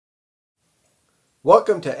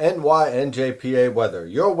Welcome to NYNJPA Weather,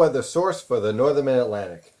 your weather source for the Northern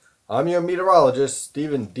Mid-Atlantic. I'm your meteorologist,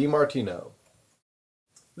 Stephen DiMartino.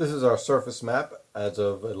 This is our surface map as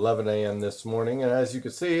of 11 a.m. this morning, and as you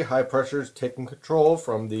can see, high pressure is taking control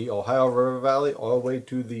from the Ohio River Valley all the way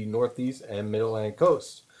to the northeast and mid-Atlantic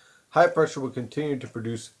coast. High pressure will continue to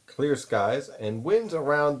produce clear skies and winds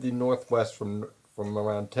around the northwest from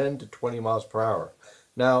around 10 to 20 miles per hour.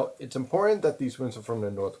 Now, it's important that these winds are from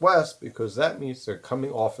the northwest because that means they're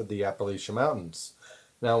coming off of the Appalachian Mountains.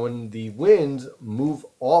 Now, when the winds move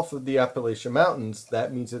off of the Appalachian Mountains,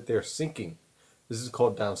 that means that they're sinking. This is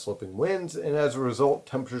called downsloping winds, and as a result,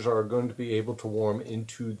 temperatures are going to be able to warm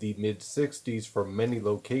into the mid-60s for many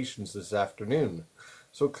locations this afternoon.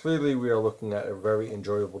 So clearly we are looking at a very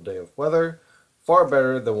enjoyable day of weather, far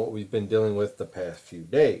better than what we've been dealing with the past few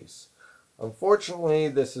days. Unfortunately,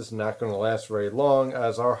 this is not going to last very long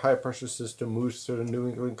as our high pressure system moves to the New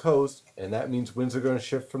England coast, and that means winds are going to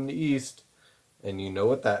shift from the east, and you know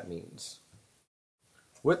what that means.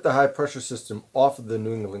 With the high pressure system off of the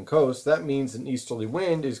New England coast, that means an easterly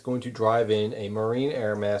wind is going to drive in a marine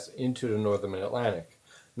air mass into the northern Mid-Atlantic.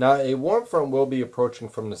 Now, a warm front will be approaching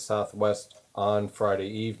from the southwest on Friday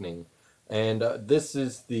evening. And this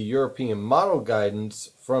is the European model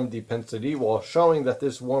guidance from the Penn Wall showing that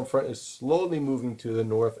this warm front is slowly moving to the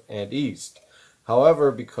north and east.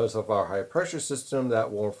 However, because of our high pressure system,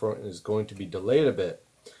 that warm front is going to be delayed a bit.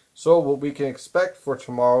 So what we can expect for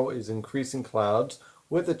tomorrow is increasing clouds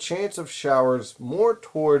with a chance of showers more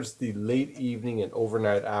towards the late evening and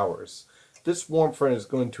overnight hours. This warm front is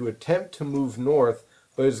going to attempt to move north,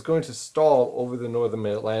 but it's going to stall over the northern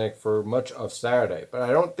Mid-Atlantic for much of Saturday. But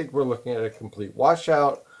I don't think we're looking at a complete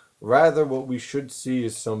washout. Rather, what we should see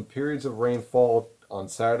is some periods of rainfall on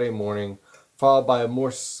Saturday morning, followed by a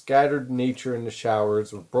more scattered nature in the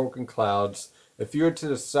showers with broken clouds. If you're to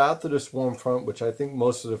the south of this warm front, which I think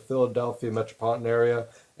most of the Philadelphia metropolitan area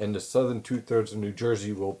and the southern two-thirds of New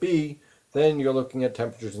Jersey will be, then you're looking at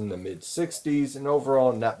temperatures in the mid-60s and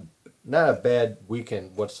overall not a bad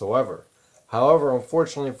weekend whatsoever. However,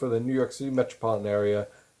 unfortunately for the New York City metropolitan area,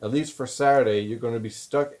 at least for Saturday, you're going to be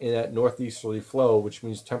stuck in that northeasterly flow, which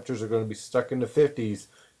means temperatures are going to be stuck in the 50s,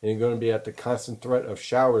 and you're going to be at the constant threat of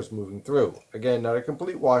showers moving through. Again, not a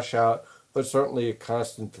complete washout, but certainly a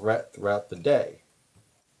constant threat throughout the day.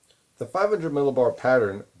 The 500 millibar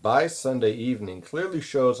pattern by Sunday evening clearly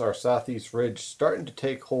shows our southeast ridge starting to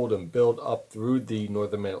take hold and build up through the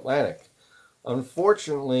northern Mid-Atlantic.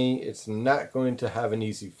 Unfortunately, it's not going to have an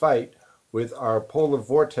easy fight, with our polar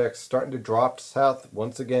vortex starting to drop south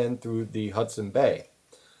once again through the Hudson Bay.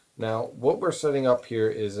 Now, what we're setting up here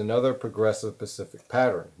is another progressive Pacific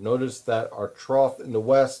pattern. Notice that our trough in the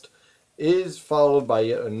west is followed by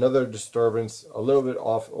yet another disturbance a little bit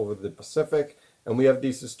off over the Pacific, and we have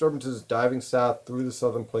these disturbances diving south through the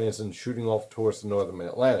southern plains and shooting off towards the northern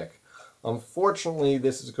Mid-Atlantic. Unfortunately,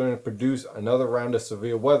 this is going to produce another round of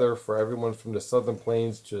severe weather for everyone from the southern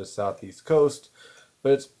plains to the southeast coast,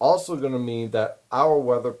 but it's also going to mean that our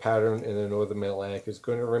weather pattern in the northern Mid-Atlantic is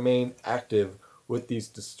going to remain active with these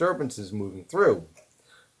disturbances moving through.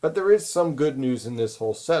 But there is some good news in this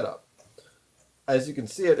whole setup. As you can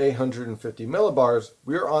see at 850 millibars,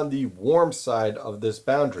 we're on the warm side of this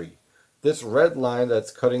boundary. This red line that's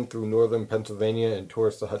cutting through northern Pennsylvania and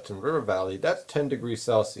towards the Hudson River Valley, that's 10 degrees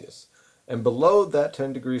Celsius. And below that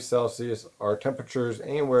 10 degrees Celsius are temperatures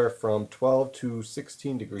anywhere from 12 to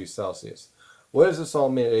 16 degrees Celsius. What does this all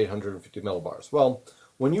mean at 850 millibars? Well,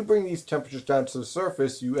 when you bring these temperatures down to the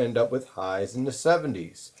surface, you end up with highs in the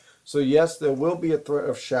 70s. So yes, there will be a threat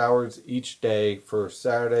of showers each day for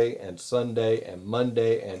Saturday and Sunday and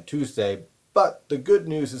Monday and Tuesday, but the good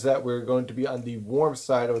news is that we're going to be on the warm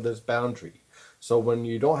side of this boundary. So when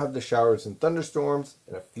you don't have the showers and thunderstorms,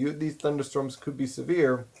 and a few of these thunderstorms could be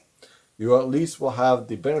severe, you at least will have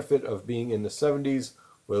the benefit of being in the 70s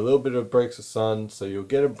with a little bit of breaks of sun, so you'll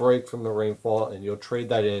get a break from the rainfall and you'll trade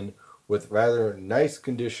that in with rather nice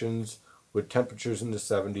conditions with temperatures in the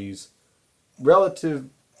 70s, relative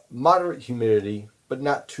moderate humidity, but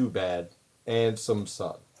not too bad, and some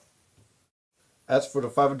sun. As for the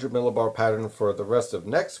 500 millibar pattern for the rest of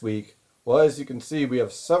next week, well, as you can see, we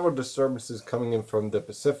have several disturbances coming in from the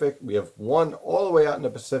Pacific. We have one all the way out in the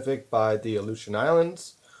Pacific by the Aleutian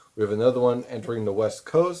Islands. We have another one entering the west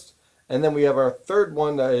coast. And then we have our third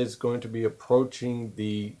one that is going to be approaching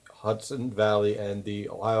the Hudson Valley and the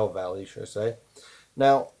Ohio Valley, should I say.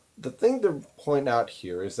 Now, the thing to point out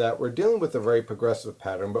here is that we're dealing with a very progressive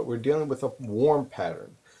pattern, but we're dealing with a warm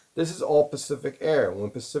pattern. This is all Pacific air. When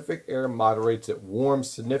Pacific air moderates, it warms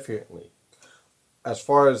significantly. As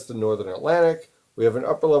far as the northern Atlantic, We have an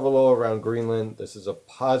upper level low around Greenland. This is a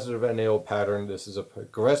positive NAO pattern. This is a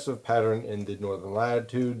progressive pattern in the northern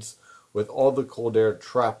latitudes with all the cold air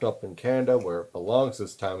trapped up in Canada where it belongs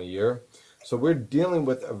this time of year. So we're dealing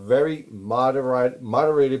with a very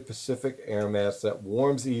moderated Pacific air mass that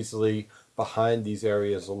warms easily behind these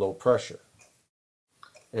areas of low pressure.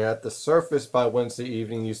 And at the surface by Wednesday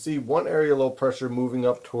evening, you see one area of low pressure moving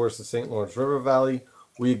up towards the St. Lawrence River Valley.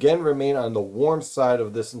 We again remain on the warm side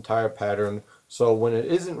of this entire pattern. So when it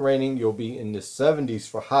isn't raining, you'll be in the 70s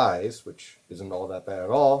for highs, which isn't all that bad at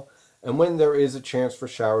all. And when there is a chance for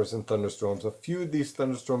showers and thunderstorms, a few of these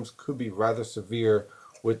thunderstorms could be rather severe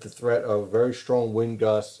with the threat of very strong wind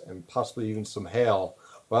gusts and possibly even some hail.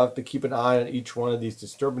 We'll have to keep an eye on each one of these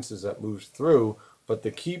disturbances that moves through. But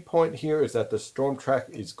the key point here is that the storm track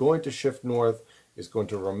is going to shift north, is going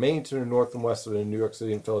to remain to the north and west of the New York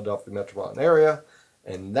City and Philadelphia metropolitan area.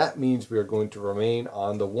 And that means we are going to remain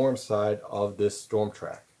on the warm side of this storm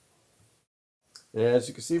track. And as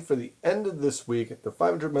you can see, for the end of this week, the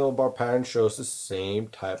 500 millibar pattern shows the same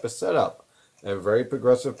type of setup. A very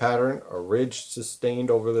progressive pattern, a ridge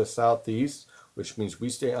sustained over the southeast, which means we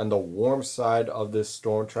stay on the warm side of this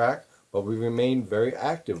storm track, but we remain very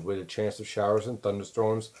active with a chance of showers and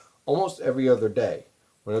thunderstorms almost every other day.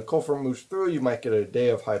 When a cold front moves through, you might get a day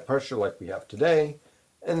of high pressure like we have today,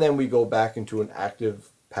 and then we go back into an active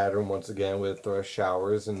pattern once again with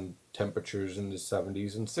showers and temperatures in the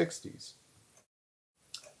 70s and 60s.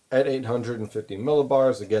 At 850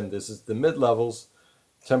 millibars, again, this is the mid-levels.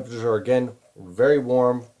 Temperatures are again very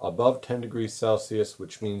warm, above 10 degrees Celsius,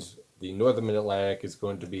 which means the northern mid-Atlantic is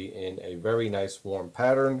going to be in a very nice warm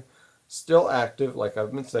pattern. Still active, like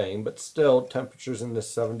I've been saying, but still temperatures in the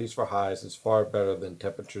 70s for highs is far better than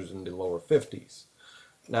temperatures in the lower 50s.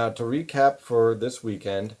 Now, to recap for this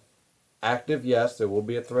weekend, active, yes, there will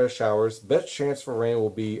be a threat of showers. Best chance for rain will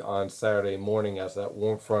be on Saturday morning as that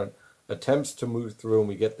warm front attempts to move through and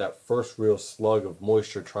we get that first real slug of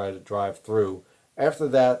moisture trying to drive through. After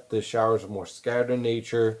that, the showers are more scattered in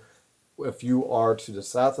nature. If you are to the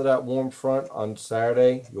south of that warm front on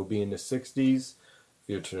Saturday, you'll be in the 60s. If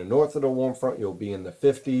you're to the north of the warm front, you'll be in the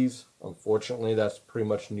 50s. Unfortunately, that's pretty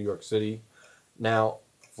much New York City. Now,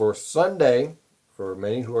 for Sunday, for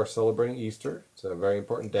many who are celebrating Easter, it's a very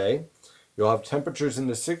important day. You'll have temperatures in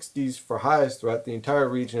the 60s for highs throughout the entire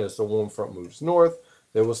region as the warm front moves north.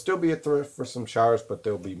 There will still be a threat for some showers, but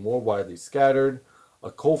they'll be more widely scattered.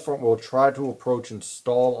 A cold front will try to approach and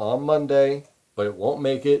stall on Monday, but it won't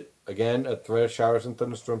make it. Again, a threat of showers and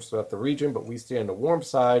thunderstorms throughout the region, but we stay on the warm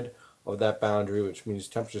side of that boundary, which means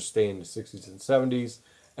temperatures stay in the 60s and 70s.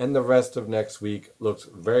 And the rest of next week looks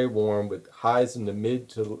very warm with highs in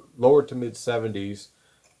the lower to mid 70s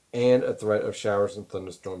and a threat of showers and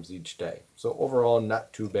thunderstorms each day. So overall,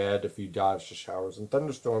 not too bad. If you dodge the showers and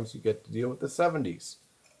thunderstorms, you get to deal with the 70s.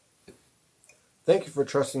 Thank you for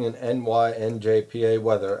trusting in NYNJPA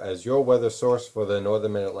Weather as your weather source for the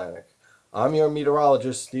Northern Mid-Atlantic. I'm your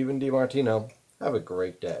meteorologist, Stephen DiMartino. Have a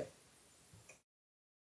great day.